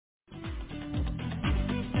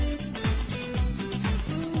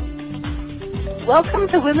Welcome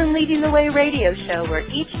to Women Leading the Way radio show, where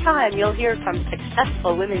each time you'll hear from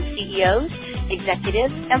successful women CEOs,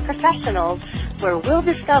 executives, and professionals, where we'll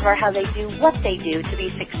discover how they do what they do to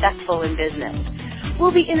be successful in business.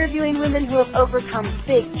 We'll be interviewing women who have overcome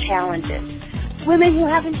big challenges, women who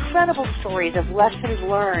have incredible stories of lessons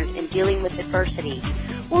learned in dealing with adversity.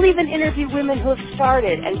 We'll even interview women who have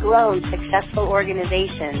started and grown successful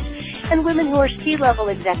organizations, and women who are C-level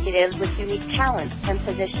executives with unique talents and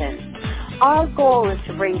positions. Our goal is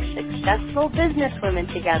to bring successful business women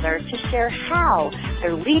together to share how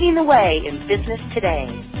they're leading the way in business today.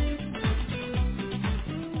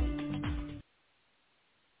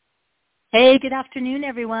 Hey, good afternoon,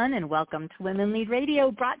 everyone, and welcome to Women Lead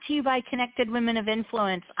Radio, brought to you by Connected Women of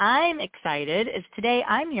Influence. I'm excited, as today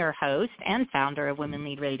I'm your host and founder of Women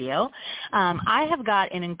Lead Radio. I have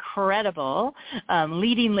got an incredible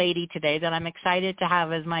leading lady today that I'm excited to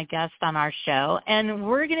have as my guest on our show, and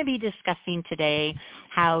we're going to be discussing today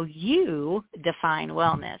how you define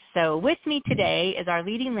wellness. So with me today is our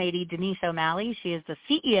leading lady, Denise O'Malley. She is the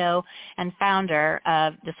CEO and founder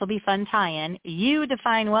of, this will be fun tie-in, You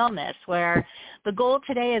Define Wellness, where the goal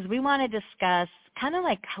today is we want to discuss kind of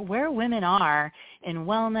like where women are in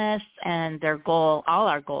wellness and their goal, all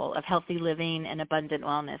our goal of healthy living and abundant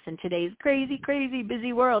wellness in today's crazy, crazy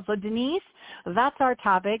busy world. So Denise, that's our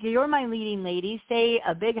topic. You're my leading lady. Say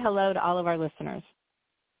a big hello to all of our listeners.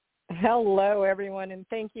 Hello, everyone, and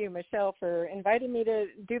thank you, Michelle, for inviting me to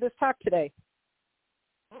do this talk today.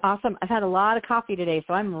 Awesome. I've had a lot of coffee today,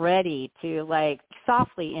 so I'm ready to,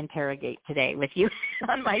 softly interrogate today with you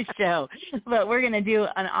on my show. But we're going to do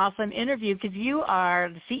an awesome interview because you are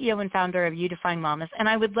the CEO and founder of You Define Wellness, and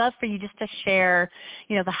I would love for you just to share,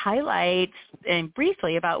 the highlights and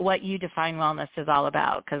briefly about what You Define Wellness is all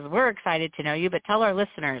about, because we're excited to know you, but tell our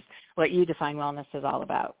listeners what You Define Wellness is all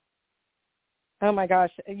about. Oh, my gosh.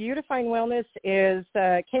 You Define Wellness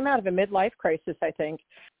came out of a midlife crisis, I think,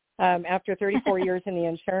 after 34 years in the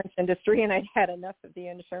insurance industry, and I'd had enough of the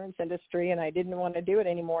insurance industry, and I didn't want to do it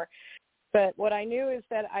anymore. But what I knew is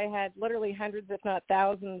that I had literally hundreds, if not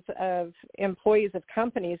thousands, of employees of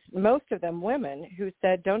companies, most of them women, who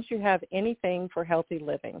said, don't you have anything for healthy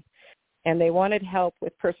living? And they wanted help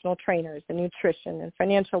with personal trainers and nutrition and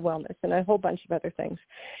financial wellness and a whole bunch of other things.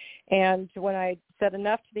 And when I said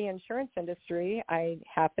enough to the insurance industry, I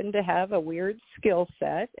happened to have a weird skill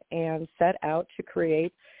set and set out to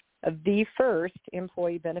create the first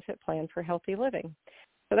employee benefit plan for healthy living.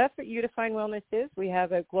 So that's what You Define Wellness is. We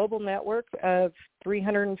have a global network of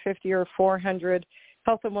 350 or 400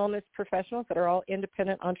 health and wellness professionals that are all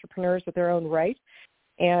independent entrepreneurs of their own right.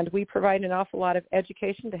 And we provide an awful lot of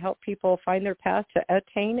education to help people find their path to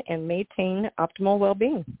attain and maintain optimal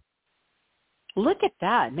well-being. Look at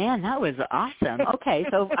that, man! That was awesome. Okay,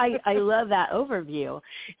 so I love that overview.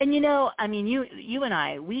 And you and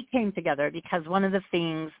I, we came together because one of the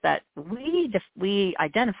things that we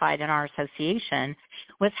identified in our association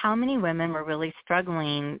was how many women were really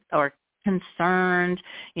struggling or concerned,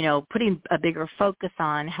 putting a bigger focus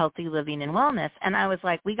on healthy living and wellness. And I was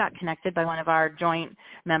like, we got connected by one of our joint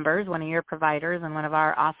members, one of your providers, and one of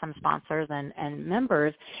our awesome sponsors and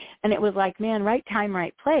members. And it was like, man, right time,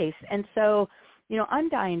 right place. And so, I'm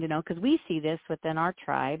dying to know, because we see this within our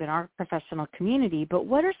tribe and our professional community, but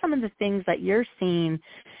what are some of the things that you're seeing,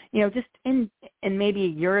 just in maybe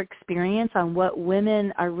your experience on what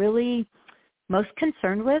women are really most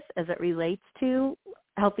concerned with as it relates to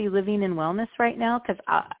healthy living and wellness right now? Because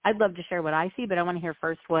I'd love to share what I see, but I want to hear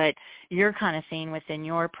first what you're kind of seeing within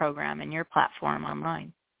your program and your platform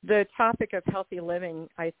online. The topic of healthy living,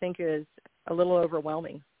 I think, is a little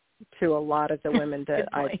overwhelming to a lot of the women that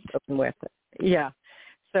I've spoken with. Yeah.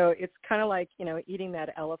 So it's kind of like, eating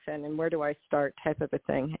that elephant and where do I start type of a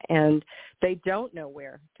thing. And they don't know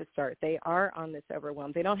where to start. They are on this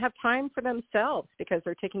overwhelm. They don't have time for themselves because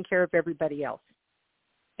they're taking care of everybody else.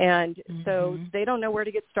 And so they don't know where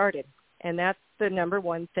to get started. And that's the number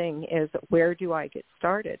one thing is, where do I get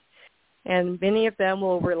started? And many of them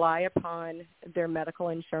will rely upon their medical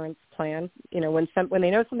insurance plan. When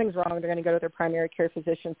they know something's wrong, they're going to go to their primary care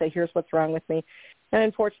physician and say, here's what's wrong with me. And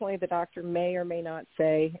unfortunately, the doctor may or may not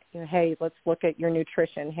say, hey, let's look at your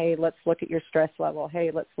nutrition. Hey, let's look at your stress level.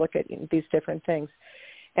 Hey, let's look at these different things.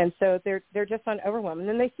 And so they're just on overwhelm. And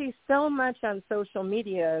then they see so much on social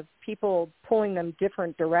media of people pulling them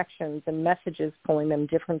different directions and messages pulling them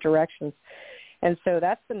different directions. And so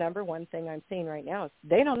that's the number one thing I'm seeing right now is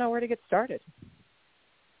they don't know where to get started.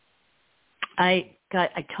 I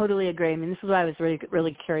totally agree. I mean, this is why I was really,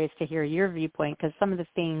 really curious to hear your viewpoint, because some of the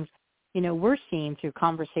things we're seeing through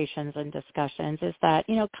conversations and discussions is that,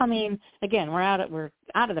 coming, again, we're out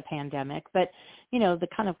of the pandemic, but, the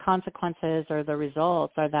kind of consequences or the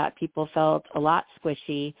results are that people felt a lot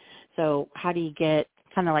squishy. So how do you get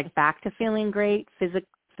kind of like back to feeling great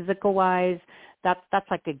physical wise? That's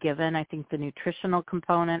like a given. I think the nutritional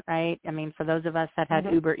component, right? I mean, for those of us that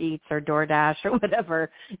had Uber Eats or DoorDash or whatever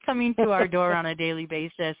coming to our door on a daily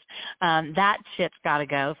basis, that shit's got to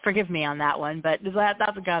go. Forgive me on that one, but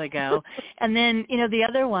that's got to go. And then, the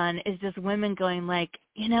other one is just women going like,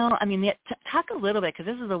 talk a little bit,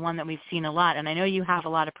 because this is the one that we've seen a lot, and I know you have a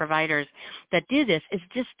lot of providers that do this, is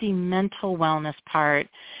just the mental wellness part,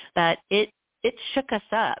 that it shook us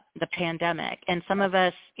up, the pandemic. And some of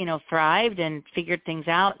us, thrived and figured things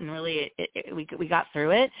out, and really we got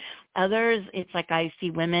through it. Others, it's like I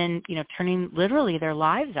see women, turning literally their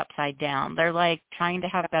lives upside down. They're like trying to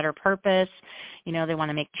have better purpose. They want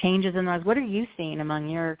to make changes in their lives. What are you seeing among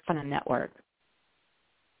your kind of network?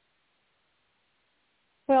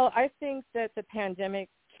 Well, I think that the pandemic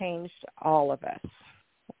changed all of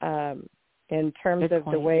us in terms of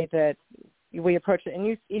the way that we approach it.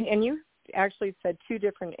 And you actually said two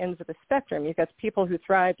different ends of the spectrum. You've got people who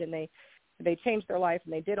thrived and they changed their life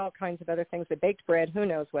and they did all kinds of other things. They baked bread. Who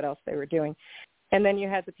knows what else they were doing. And then you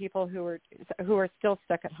had the people who are still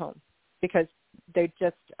stuck at home because they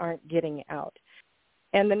just aren't getting out.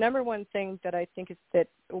 And the number one thing that I think is that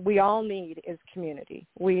we all need is community.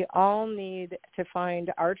 We all need to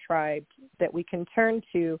find our tribe that we can turn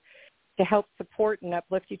to help support and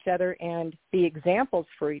uplift each other and be examples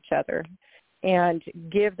for each other and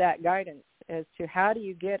give that guidance as to how do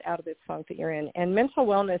you get out of this funk that you're in. And mental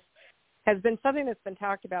wellness has been something that's been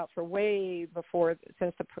talked about for way before,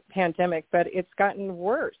 since the pandemic, but it's gotten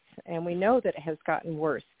worse, and we know that it has gotten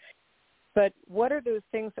worse. But what are those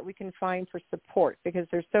things that we can find for support? Because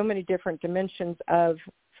there's so many different dimensions of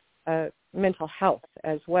mental health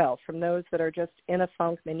as well, from those that are just in a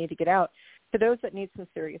funk, they need to get out, to those that need some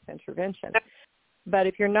serious intervention. But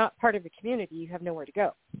if you're not part of the community, you have nowhere to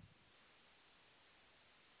go.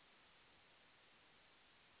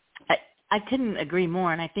 I couldn't agree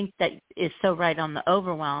more, and I think that is so right on the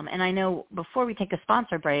overwhelm. And I know before we take a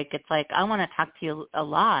sponsor break, it's like I want to talk to you a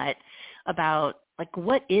lot about like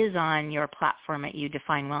what is on your platform at You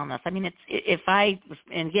Define Wellness. I mean,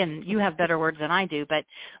 and again, you have better words than I do, but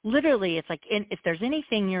literally it's like if there's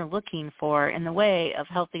anything you're looking for in the way of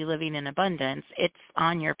healthy living and abundance, it's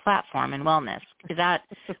on your platform in wellness. Is that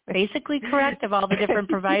basically correct of all the different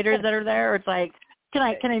providers that are there? Or it's like,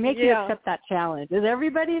 Can I make you accept that challenge? Is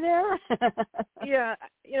everybody there? Yeah.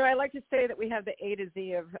 I like to say that we have the A to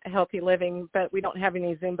Z of healthy living, but we don't have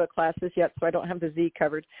any Zumba classes yet, so I don't have the Z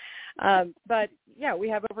covered. But, yeah, we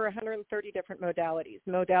have over 130 different modalities.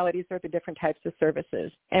 Modalities are the different types of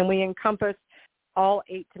services, and we encompass all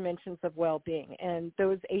 8 dimensions of well-being. And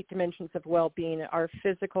those 8 dimensions of well-being are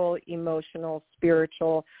physical, emotional,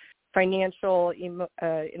 spiritual, financial,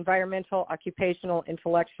 environmental, occupational,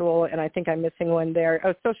 intellectual, and I think I'm missing one there.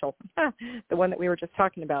 Oh, social, the one that we were just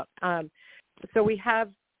talking about. So we have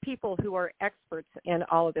people who are experts in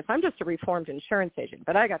all of this. I'm just a reformed insurance agent,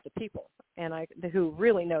 but I got the people who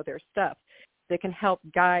really know their stuff that can help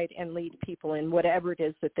guide and lead people in whatever it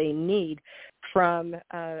is that they need, from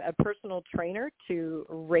a personal trainer to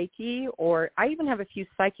Reiki, or I even have a few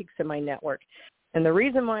psychics in my network. And the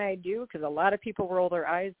reason why I do, because a lot of people roll their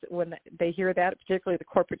eyes when they hear that, particularly the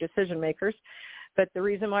corporate decision makers. But the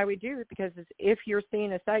reason why we do is because if you're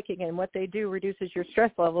seeing a psychic and what they do reduces your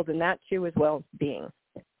stress levels, and that too is well-being.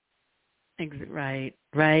 Right.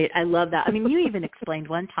 I love that. I mean, you even explained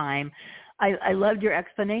one time, I loved your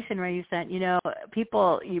explanation where you said,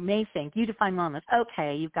 people, you may think, You Define Wellness.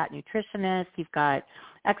 Okay, you've got nutritionists, you've got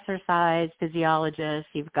exercise physiologists,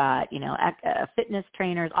 you've got, fitness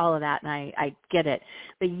trainers, all of that, and I get it.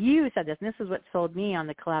 But you said this, and this is what sold me on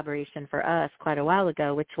the collaboration for us quite a while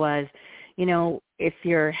ago, which was, if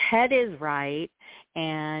your head is right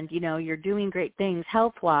and, you're doing great things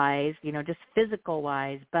health-wise, just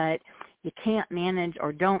physical-wise, but you can't manage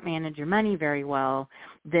or don't manage your money very well,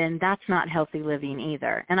 then that's not healthy living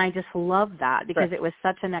either. And I just love that, because It was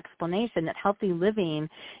such an explanation that healthy living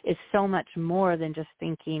is so much more than just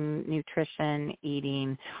thinking nutrition,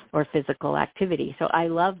 eating, or physical activity. So I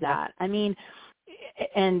love that. I mean,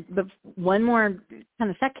 and one more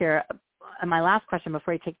kind of sec here. My last question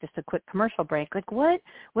before we take just a quick commercial break, like what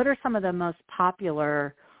are some of the most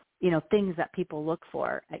popular, things that people look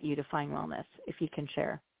for at You Define Wellness, if you can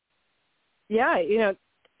share? Yeah,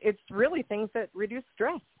 it's really things that reduce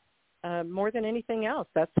stress more than anything else.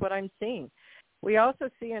 That's what I'm seeing. We also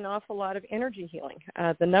see an awful lot of energy healing.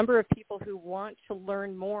 The number of people who want to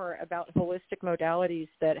learn more about holistic modalities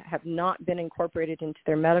that have not been incorporated into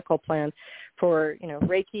their medical plan for,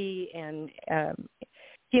 Reiki and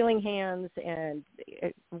healing hands, and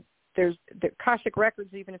there's the Akashic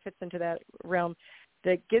Records even fits into that realm,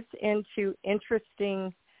 that gets into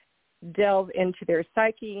interesting delve into their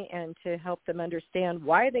psyche and to help them understand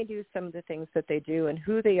why they do some of the things that they do and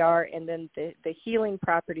who they are, and then the healing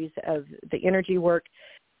properties of the energy work.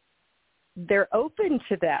 They're open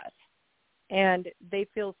to that, and they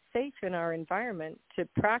feel safe in our environment to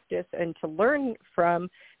practice and to learn from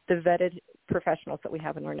the vetted professionals that we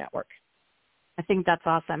have in our network. I think that's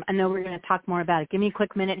awesome. I know we're going to talk more about it. Give me a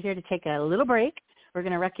quick minute here to take a little break. We're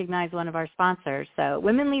going to recognize one of our sponsors. So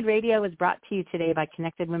Women Lead Radio is brought to you today by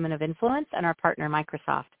Connected Women of Influence and our partner,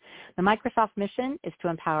 Microsoft. The Microsoft mission is to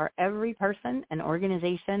empower every person and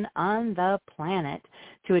organization on the planet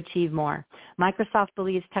to achieve more. Microsoft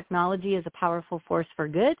believes technology is a powerful force for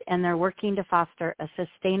good, and they're working to foster a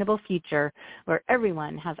sustainable future where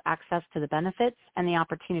everyone has access to the benefits and the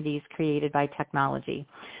opportunities created by technology.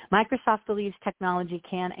 Microsoft believes technology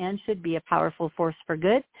can and should be a powerful force for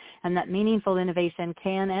good, and that meaningful innovation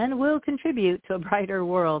can and will contribute to a brighter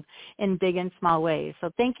world in big and small ways.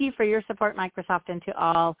 So thank you for your support, Microsoft, and to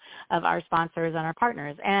all of our sponsors and our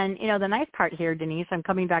partners. And, the nice part here, Denise, I'm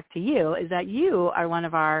coming back to you, is that you are one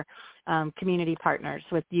of our community partners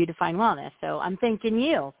with You Define Wellness. So I'm thanking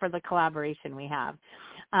you for the collaboration we have.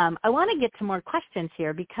 I want to get to more questions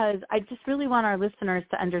here because I just really want our listeners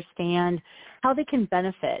to understand how they can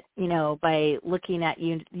benefit, by looking at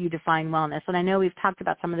You Define Wellness. And I know we've talked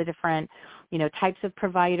about some of the different, types of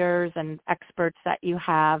providers and experts that you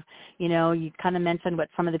have. You kind of mentioned what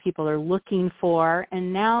some of the people are looking for.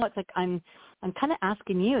 And now it's like I'm kind of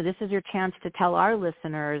asking you, this is your chance to tell our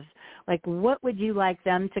listeners, what would you like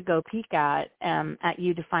them to go peek at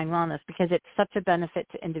You Define Wellness? Because it's such a benefit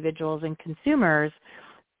to individuals and consumers.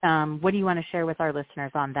 What do you want to share with our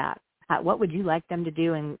listeners on that? What would you like them to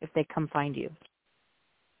do if they come find you?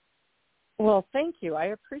 Well, thank you. I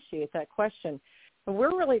appreciate that question.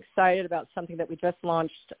 We're really excited about something that we just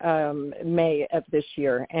launched May of this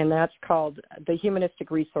year, and that's called the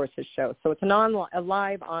Humanistic Resources Show. So it's a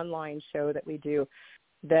live online show that we do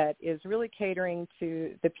that is really catering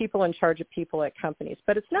to the people in charge of people at companies.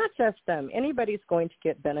 But it's not just them. Anybody's going to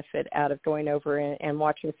get benefit out of going over and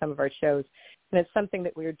watching some of our shows. And it's something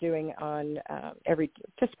that we're doing on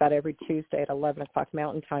just about every Tuesday at 11 o'clock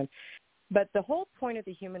Mountain Time. But the whole point of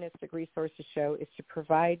the Humanistic Resources Show is to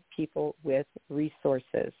provide people with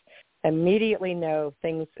resources, immediately know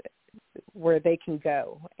things where they can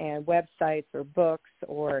go, and websites or books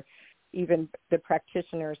or even the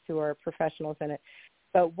practitioners who are professionals in it.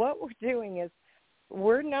 But what we're doing is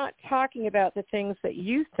we're not talking about the things that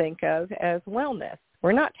you think of as wellness.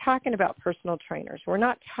 We're not talking about personal trainers. We're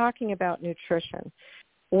not talking about nutrition.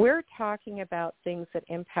 We're talking about things that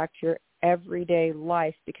impact your everyday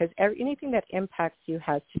life, because anything that impacts you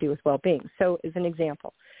has to do with well-being. So as an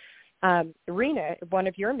example, Rena, one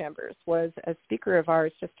of your members, was a speaker of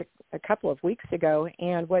ours just a couple of weeks ago,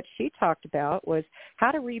 and what she talked about was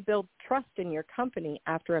how to rebuild trust in your company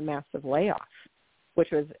after a massive layoff,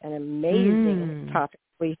 which was an amazing topic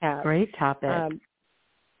we have. Great topic.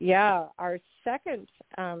 Our second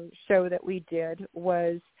show that we did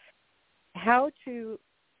was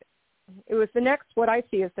what I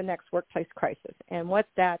see as the next workplace crisis. And what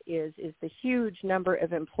that is the huge number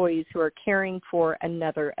of employees who are caring for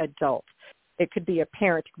another adult. It could be a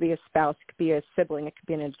parent, it could be a spouse, it could be a sibling, it could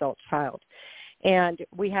be an adult child. And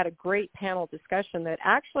we had a great panel discussion that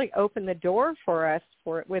actually opened the door for us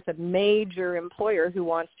with a major employer who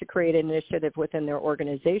wants to create an initiative within their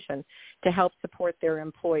organization to help support their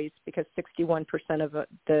employees, because 61% of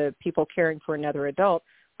the people caring for another adult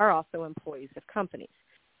are also employees of companies.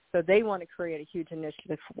 So they want to create a huge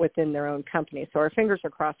initiative within their own company. So our fingers are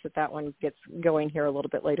crossed that one gets going here a little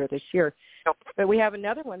bit later this year. But we have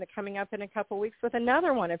another one that's coming up in a couple of weeks with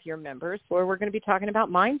another one of your members where we're going to be talking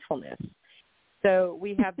about mindfulness. So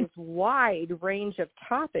we have this wide range of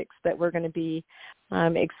topics that we're going to be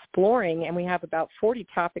exploring, and we have about 40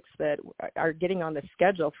 topics that are getting on the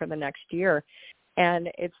schedule for the next year. And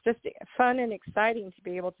it's just fun and exciting to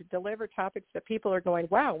be able to deliver topics that people are going,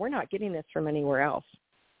 wow, we're not getting this from anywhere else.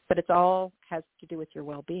 But it all has to do with your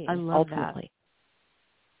well-being. I love ultimately.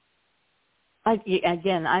 That.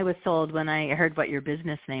 I was sold when I heard what your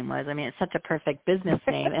business name was. I mean, it's such a perfect business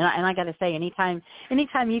name. and I got to say, anytime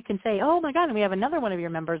you can say, oh, my God, and we have another one of your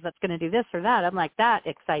members that's going to do this or that, I'm like, that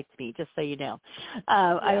excites me, just so you know.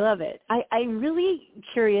 I love it. I'm really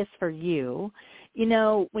curious for you, you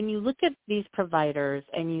know, when you look at these providers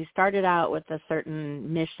and you started out with a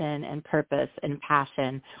certain mission and purpose and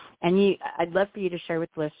passion, and I'd love for you to share with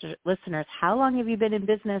listeners, how long have you been in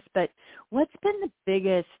business, but what's been the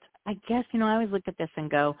biggest, I guess, you know, I always look at this and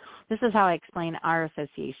go, this is how I explain our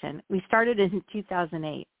association. We started in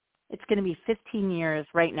 2008. It's going to be 15 years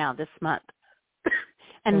right now this month.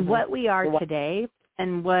 And what we are today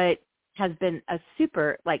and what has been a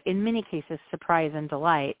super, like in many cases, surprise and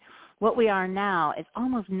delight, what we are now is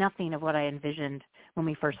almost nothing of what I envisioned when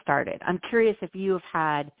we first started. I'm curious if you have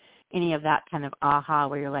had any of that kind of aha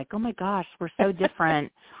where you're like, oh my gosh, we're so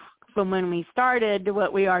different from when we started to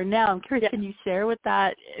what we are now. I'm curious, can you share with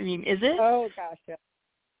that? I mean, is it? Oh gosh, yeah.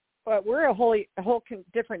 But we're a whole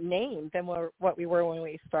different name than what we were when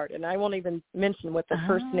we started. And I won't even mention what the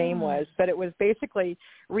first name was, but it was basically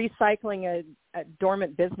recycling a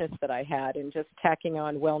dormant business that I had and just tacking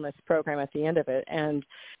on wellness program at the end of it. And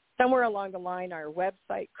somewhere along the line, our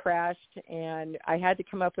website crashed, and I had to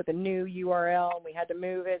come up with a new URL, and we had to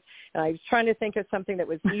move it. And I was trying to think of something that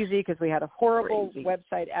was easy because we had a horrible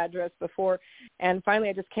website address before. And finally,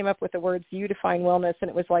 I just came up with the words "You Define Wellness," and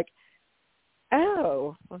it was like,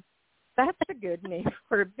 oh, that's a good name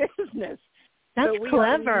for a business. That's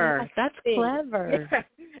clever. That's clever. Yeah.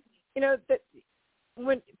 You know,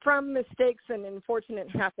 from mistakes and unfortunate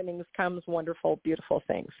happenings comes wonderful, beautiful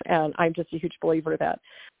things. And I'm just a huge believer of that.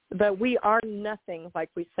 But we are nothing like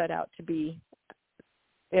we set out to be.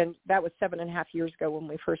 And that was 7.5 years ago when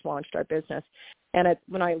we first launched our business. And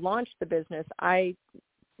when I launched the business,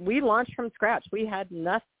 we launched from scratch. We had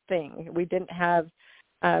nothing. We didn't have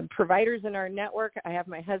providers in our network. I have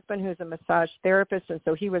my husband who's a massage therapist, and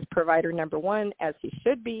so he was provider number one, as he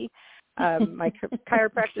should be. My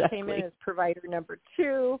chiropractor came in as provider number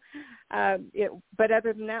two. But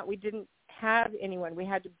other than that, we didn't have anyone. We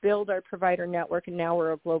had to build our provider network, and now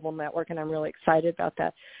we're a global network, and I'm really excited about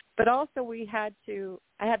that. But also I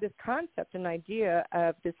had this concept and idea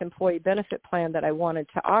of this employee benefit plan that I wanted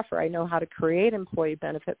to offer. I know how to create employee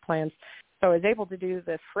benefit plans, so I was able to do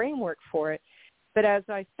the framework for it. But as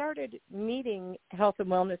I started meeting health and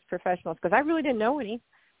wellness professionals, because I really didn't know any,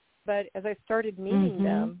 but as I started meeting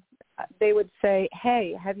them, they would say,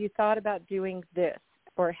 hey, have you thought about doing this?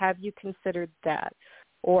 Or have you considered that?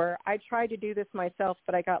 Or I tried to do this myself,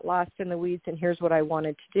 but I got lost in the weeds, and here's what I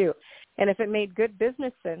wanted to do. And if it made good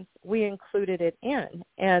business sense, we included it in.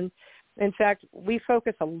 And in fact, we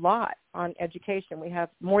focus a lot on education. We have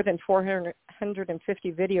more than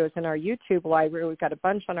 450 videos in our YouTube library. We've got a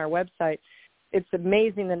bunch on our website. It's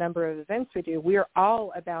amazing the number of events we do. We are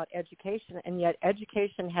all about education, and yet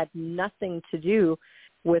education had nothing to do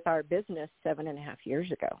with our business 7.5 years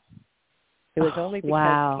ago. It was only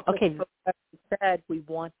because people said, we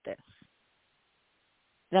want this.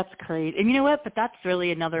 That's great. And you know what? But that's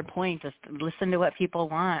really another point. Just listen to what people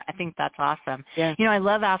want. I think that's awesome. Yeah. You know, I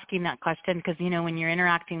love asking that question because, you know, when you're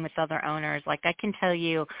interacting with other owners, like I can tell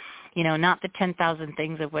you, you know, not the 10,000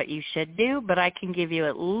 things of what you should do, but I can give you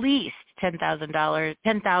at least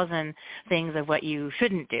 $10,000 things of what you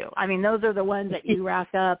shouldn't do. I mean, those are the ones that you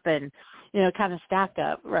rack up and, you know, kind of stack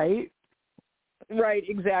up, right? Right,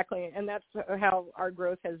 exactly. And that's how our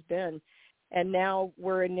growth has been. And now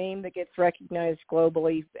we're a name that gets recognized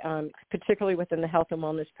globally, particularly within the health and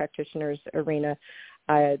wellness practitioners arena.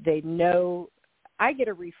 They know I get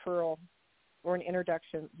a referral or an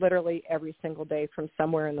introduction literally every single day from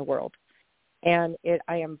somewhere in the world. And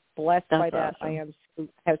I am blessed by that. Awesome.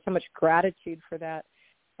 I have so much gratitude for that,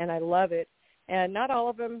 and I love it. And not all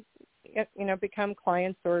of them, you know, become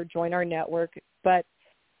clients or join our network, but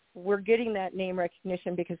we're getting that name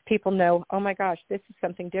recognition because people know, oh, my gosh, this is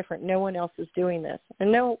something different. No one else is doing this.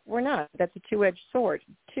 And no, we're not. That's a two-edged sword,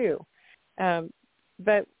 too.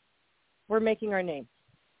 But we're making our name.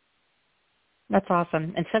 That's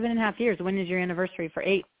awesome. And 7.5 years. When is your anniversary for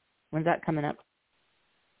 8? When's that coming up?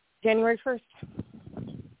 January 1st.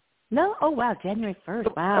 No? Oh, wow, January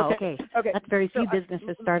 1st. Wow, okay. That's very few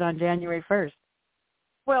businesses start on January 1st.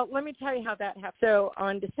 Well, let me tell you how that happened. So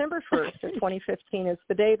on December 1st of 2015 is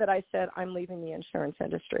the day that I said I'm leaving the insurance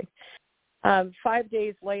industry. 5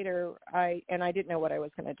 days later, I didn't know what I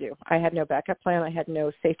was going to do. I had no backup plan. I had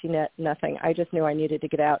no safety net, nothing. I just knew I needed to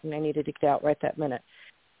get out, and I needed to get out right that minute.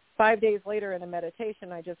 5 days later in a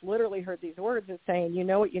meditation, I just literally heard these words of saying, you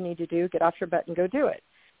know what you need to do, get off your butt and go do it.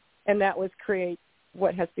 And that was create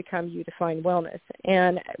what has become You Define Wellness.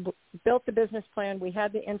 And built the business plan. We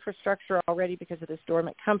had the infrastructure already because of this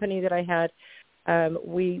dormant company that I had.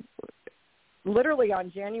 We literally on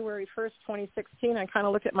January 1st, 2016, I kind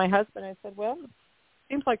of looked at my husband and I said, well,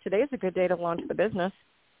 seems like today's a good day to launch the business.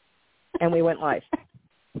 And we went live.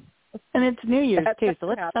 And it's New Year's, too, so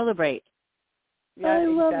let's celebrate. Yeah, I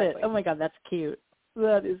love it. exactly. Oh my God, that's cute.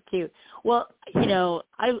 That is cute. Well,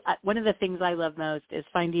 I one of the things I love most is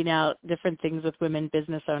finding out different things with women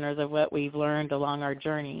business owners of what we've learned along our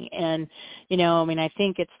journey. And, I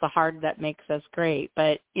think it's the hard that makes us great.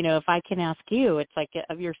 But, if I can ask you, it's like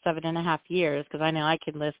of your 7.5 years, because I know I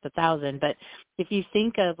could list 1,000, but if you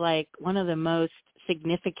think of like one of the most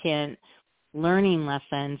significant learning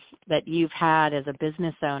lessons that you've had as a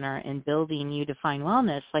business owner in building You Define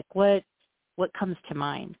Wellness, like what comes to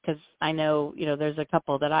mind? Because I know, there's a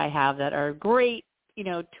couple that I have that are great,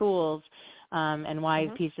 tools and wise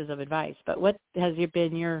pieces of advice. But what has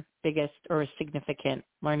been your biggest or significant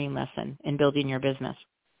learning lesson in building your business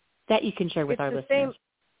that you can share with our listeners?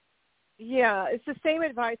 It's the same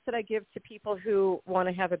advice that I give to people who want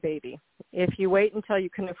to have a baby. If you wait until you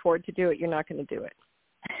can afford to do it, you're not going to do it.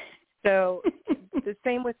 So the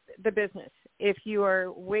same with the business. If you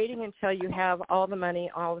are waiting until you have all the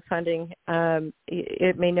money, all the funding,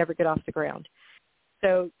 it may never get off the ground.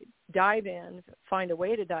 So dive in, find a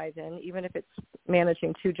way to dive in, even if it's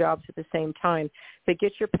managing 2 jobs at the same time. But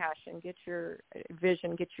get your passion, get your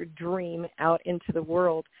vision, get your dream out into the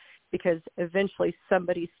world, because eventually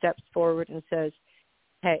somebody steps forward and says,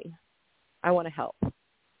 hey, I want to help.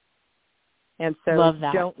 And so love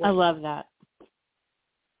that. Don't wait. I love that.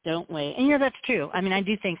 Don't wait. And that's true. I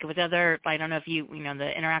do think with I don't know if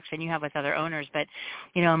the interaction you have with other owners, but,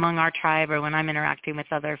 among our tribe or when I'm interacting with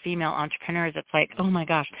other female entrepreneurs, it's like, oh my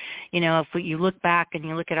gosh, if you look back and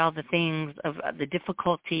you look at all the things of the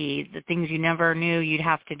difficulty, the things you never knew you'd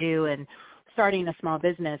have to do, and starting a small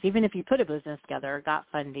business, even if you put a business together or got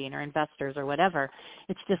funding or investors or whatever,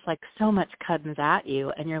 it's just like so much comes at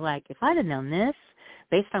you. And you're like, if I'd have known this,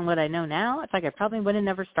 based on what I know now, it's like I probably would have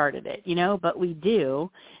never started it, but we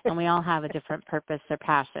do, and we all have a different purpose or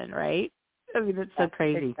passion, right? It's so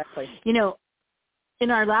crazy. Exactly. In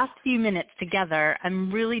our last few minutes together,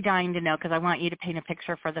 I'm really dying to know, because I want you to paint a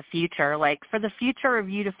picture for the future, like for the future of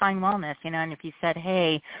You Define Wellness, and if you said,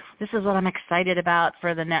 hey, this is what I'm excited about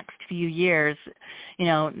for the next few years,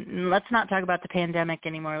 let's not talk about the pandemic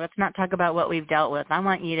anymore. Let's not talk about what we've dealt with. I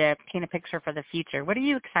want you to paint a picture for the future. What are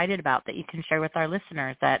you excited about that you can share with our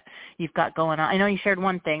listeners that you've got going on? I know you shared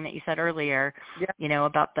one thing that you said earlier,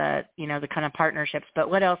 about the, the kind of partnerships, but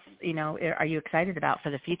what else, are you excited about for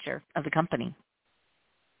the future of the company?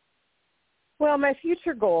 Well, my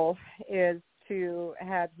future goal is to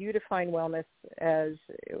have You Define Wellness as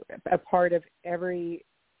a part of every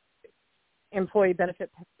employee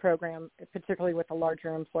benefit program, particularly with the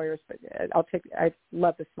larger employers, but I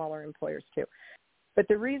love the smaller employers too. But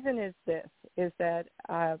the reason is that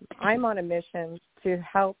I'm on a mission to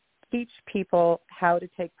help teach people how to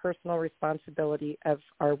take personal responsibility of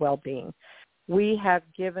our well-being. We have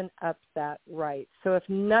given up that right. So if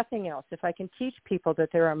nothing else, if I can teach people that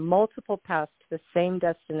there are multiple paths to the same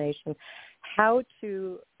destination, how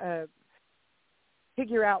to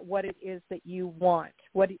figure out what it is that you want,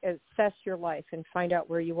 assess your life and find out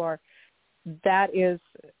where you are, then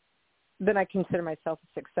I consider myself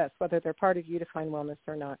a success, whether they're part of You Define Wellness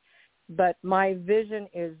or not. But my vision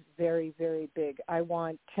is very, very big. I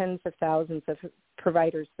want tens of thousands of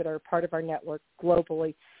providers that are part of our network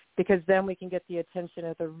globally, because then we can get the attention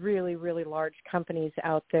of the really, really large companies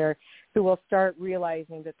out there who will start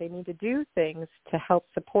realizing that they need to do things to help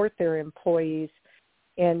support their employees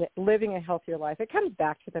in living a healthier life. It comes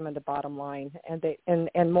back to them in the bottom line,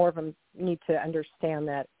 and more of them need to understand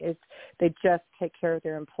that if they just take care of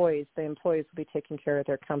their employees, the employees will be taking care of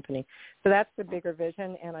their company. So that's the bigger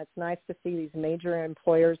vision, and it's nice to see these major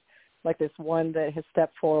employers like this one that has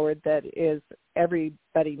stepped forward that is,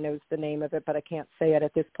 everybody knows the name of it, but I can't say it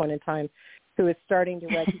at this point in time, who is starting to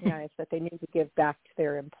recognize that they need to give back to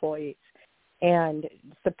their employees and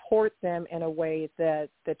support them in a way that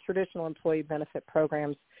the traditional employee benefit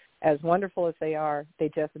programs, as wonderful as they are, they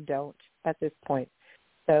just don't at this point.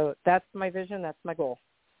 So that's my vision. That's my goal.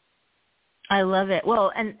 I love it.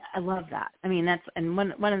 Well, and I love that. And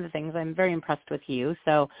one of the things, I'm very impressed with you.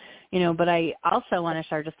 So, but I also want to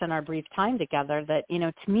share just in our brief time together that,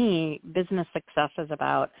 to me, business success is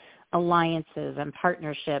about alliances and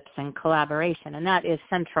partnerships and collaboration. And that is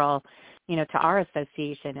central, to our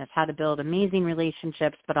association, is how to build amazing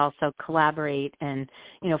relationships, but also collaborate and,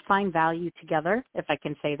 find value together, if I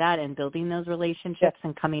can say that, and building those relationships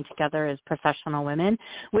and coming together as professional women,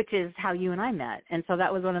 which is how you and I met. And so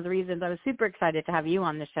that was one of the reasons I was super excited to have you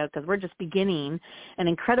on the show, because we're just beginning an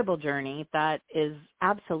incredible journey that is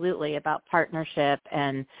absolutely about partnership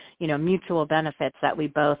and, mutual benefits that we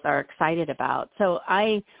both are excited about. So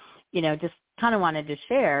I, just kind of wanted to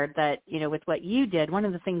share that, with what you did, one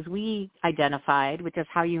of the things we identified, which is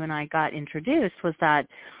how you and I got introduced, was that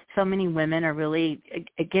so many women are really,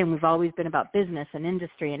 again, we've always been about business and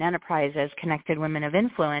industry and enterprises, connected women of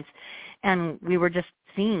influence. And we were just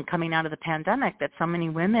seeing coming out of the pandemic that so many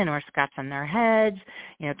women were scratching their heads,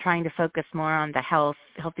 trying to focus more on the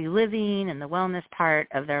healthy living and the wellness part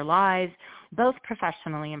of their lives, both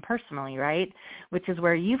professionally and personally, right? Which is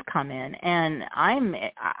where you've come in. And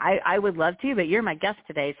I would love to, but you're my guest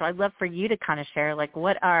today, so I'd love for you to kind of share, like,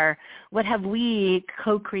 what have we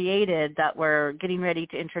co-created that we're getting ready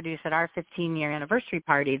to introduce at our 15-year anniversary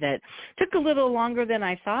party that took a little longer than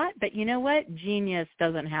I thought, but you know what? Genius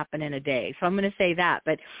doesn't happen in a day. So I'm going to say that.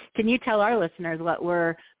 But can you tell our listeners what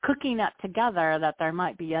we're cooking up together, that there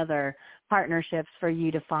might be other partnerships for you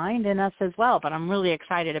to find in us as well? But I'm really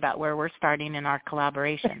excited about where we're starting in our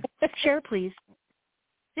collaboration. Share, please.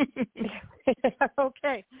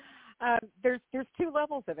 Okay. There's two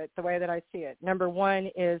levels of it, the way that I see it. Number one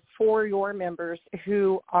is for your members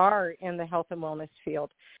who are in the health and wellness field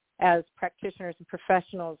as practitioners and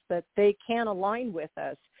professionals, that they can align with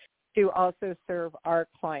us to also serve our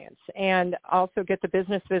clients and also get the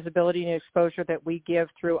business visibility and exposure that we give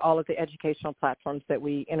through all of the educational platforms that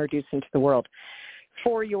we introduce into the world.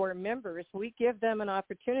 For your members, we give them an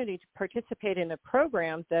opportunity to participate in a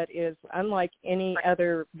program that is unlike any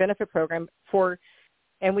other benefit program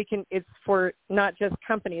it's for not just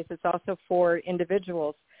companies, it's also for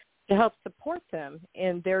individuals to help support them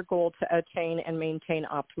in their goal to attain and maintain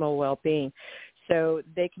optimal well-being. So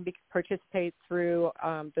they can participate through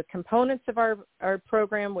the components of our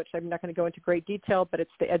program, which I'm not going to go into great detail, but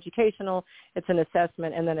it's the educational, it's an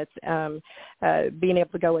assessment, and then it's being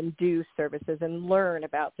able to go and do services and learn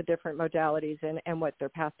about the different modalities and what their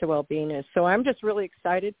path to well-being is. So I'm just really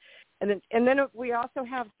excited. And then we also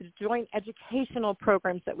have the joint educational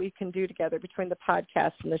programs that we can do together between the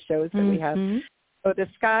podcasts and the shows that we have. So the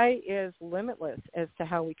sky is limitless as to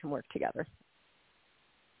how we can work together.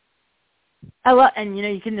 And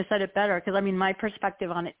you couldn't have said it better, because my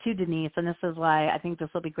perspective on it too, Denise, and this is why I think this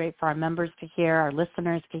will be great for our members to hear, our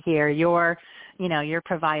listeners to hear, your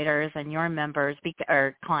providers and your members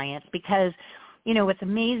or clients, because what's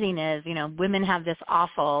amazing is, women have this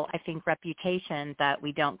awful, I think, reputation that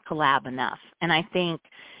we don't collab enough. And I think,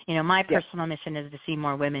 my personal mission is to see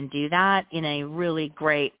more women do that in a really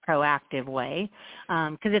great, proactive way.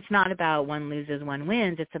 Because it's not about one loses, one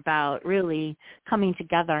wins. It's about really coming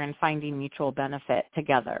together and finding mutual benefit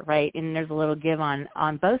together, right? And there's a little give on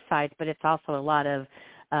both sides, but it's also a lot of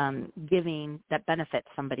giving that benefits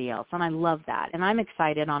somebody else. And I love that. And I'm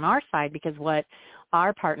excited on our side, because what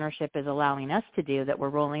our partnership is allowing us to do that we're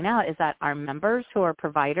rolling out is that our members who are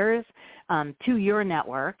providers to your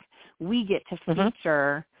network, we get to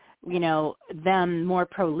feature them more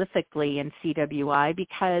prolifically in CWI,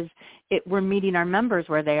 because we're meeting our members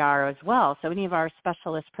where they are as well. So any of our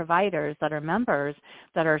specialist providers that are members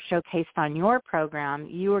that are showcased on your program,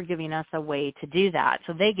 you are giving us a way to do that.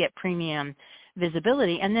 So they get premium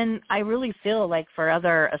visibility. And then I really feel like for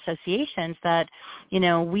other associations that,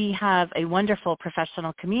 we have a wonderful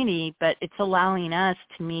professional community, but it's allowing us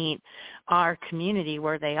to meet our community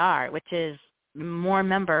where they are, which is more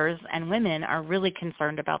members and women are really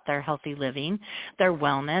concerned about their healthy living, their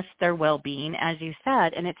wellness, their well-being, as you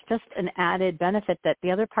said. And it's just an added benefit that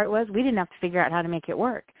the other part was we didn't have to figure out how to make it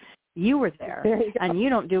work. You were there and you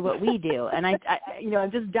don't do what we do. And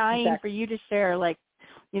I'm just dying for you to share, like,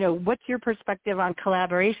 what's your perspective on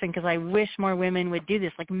collaboration? Because I wish more women would do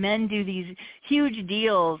this. Like, men do these huge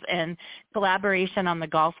deals and collaboration on the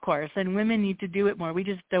golf course, and women need to do it more. We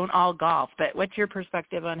just don't all golf. But what's your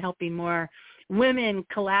perspective on helping more women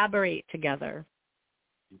collaborate together?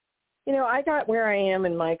 I got where I am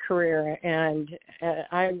in my career, and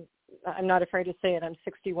I'm not afraid to say it. I'm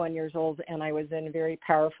 61 years old, and I was in very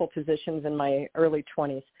powerful positions in my early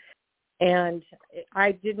 20s. And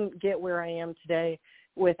I didn't get where I am today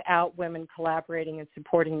without women collaborating and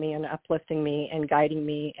supporting me and uplifting me and guiding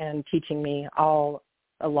me and teaching me all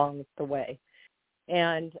along the way.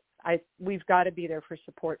 And we've got to be there for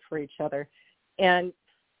support for each other. And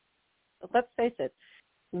let's face it,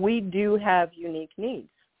 we do have unique needs,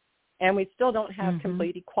 and we still don't have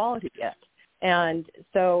complete equality yet. And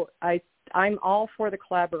so I'm all for the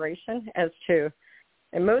collaboration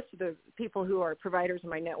and most of the people who are providers in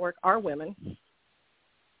my network are women,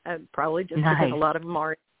 and probably just because a lot of them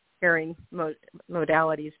are sharing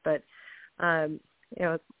modalities. But,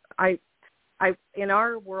 in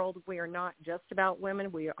our world, we are not just about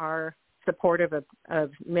women. We are supportive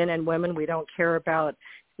of men and women. We don't care about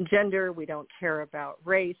gender. We don't care about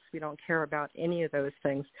race. We don't care about any of those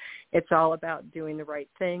things. It's all about doing the right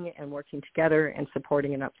thing and working together and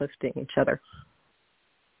supporting and uplifting each other.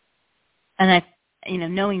 And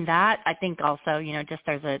knowing that, I think also, just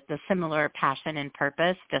there's the similar passion and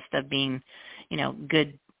purpose just of being,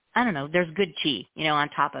 good. I don't know, there's good chi, on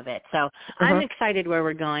top of it. So I'm excited where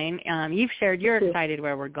we're going. You've shared you're excited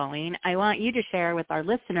where we're going. I want you to share with our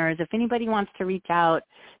listeners, if anybody wants to reach out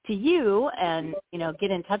to you and,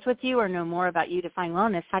 get in touch with you or know more about you, Define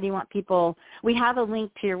Wellness, how do you want people, we have a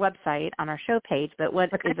link to your website on our show page, but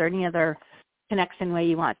is there any other connection way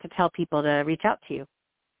you want to tell people to reach out to you?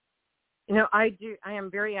 I am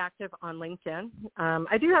very active on LinkedIn.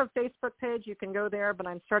 I do have a Facebook page. You can go there, but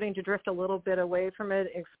I'm starting to drift a little bit away from it,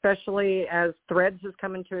 especially as Threads has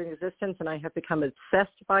come into existence, and I have become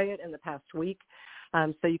obsessed by it in the past week.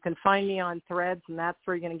 So you can find me on Threads, and that's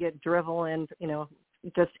where you're going to get drivel and,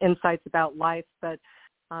 just insights about life. But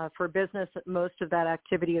for business, most of that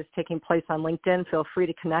activity is taking place on LinkedIn. Feel free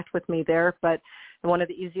to connect with me there. But one of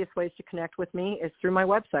the easiest ways to connect with me is through my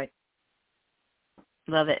website.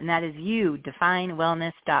 Love it. And that is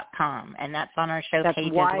definewellness.com. And that's on our show page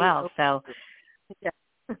as well. So,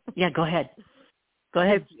 yeah, go ahead.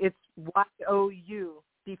 It's YOU,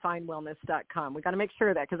 definewellness.com. We got to make sure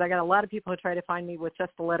of that because I got a lot of people who try to find me with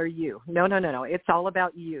just the letter U. No. It's all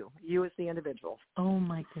about you. You as the individual. Oh,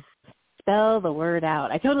 my goodness. Spell the word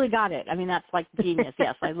out. I totally got it. I mean, that's like genius.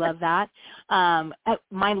 Yes, I love that.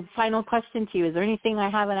 My final question to you, is there anything I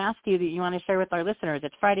haven't asked you that you want to share with our listeners?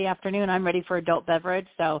 It's Friday afternoon. I'm ready for adult beverage,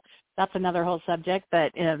 so that's another whole subject.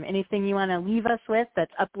 But anything you want to leave us with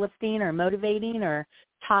that's uplifting or motivating, or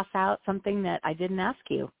toss out something that I didn't ask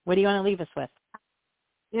you? What do you want to leave us with?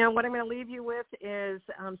 What I'm going to leave you with is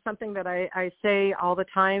something that I say all the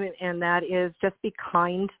time, and that is just be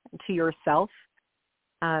kind to yourself.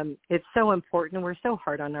 It's so important. We're so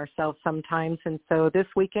hard on ourselves sometimes. And so this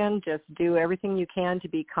weekend, just do everything you can to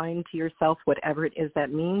be kind to yourself, whatever it is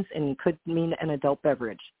that means, and could mean an adult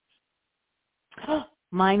beverage.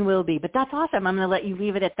 Mine will be, but that's awesome. I'm going to let you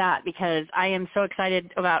leave it at that because I am so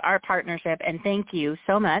excited about our partnership, and thank you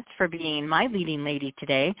so much for being my leading lady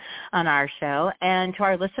today on our show. And to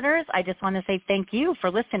our listeners, I just want to say thank you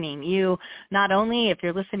for listening. You, not only if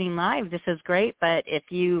you're listening live, this is great, but if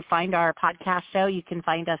you find our podcast show, you can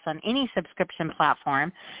find us on any subscription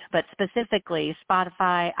platform, but specifically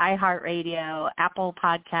Spotify, iHeartRadio, Apple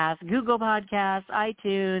Podcasts, Google Podcasts,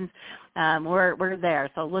 iTunes. We're there,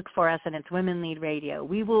 so look for us, and it's Women Lead Radio.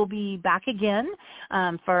 We will be back again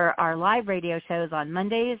for our live radio shows on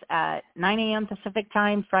Mondays at 9 a.m. Pacific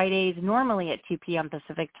time, Fridays normally at 2 p.m.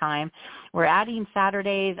 Pacific time. We're adding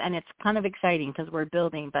Saturdays, and it's kind of exciting because we're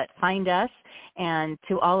building, but find us, and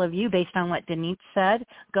to all of you, based on what Denise said,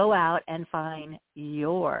 go out and find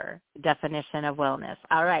your definition of wellness.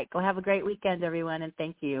 All right, go have a great weekend, everyone, and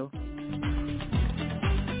thank you.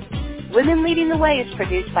 Women Leading the Way is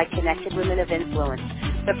produced by Connected Women of Influence,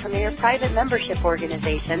 the premier private membership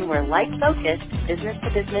organization where like-focused,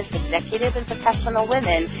 business-to-business executive and professional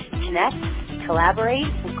women connect, collaborate,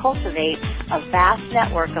 and cultivate a vast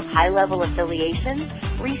network of high-level affiliations,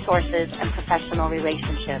 resources, and professional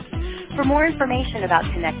relationships. For more information about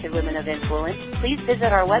Connected Women of Influence, please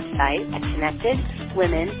visit our website at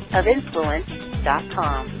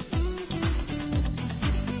connectedwomenofinfluence.com.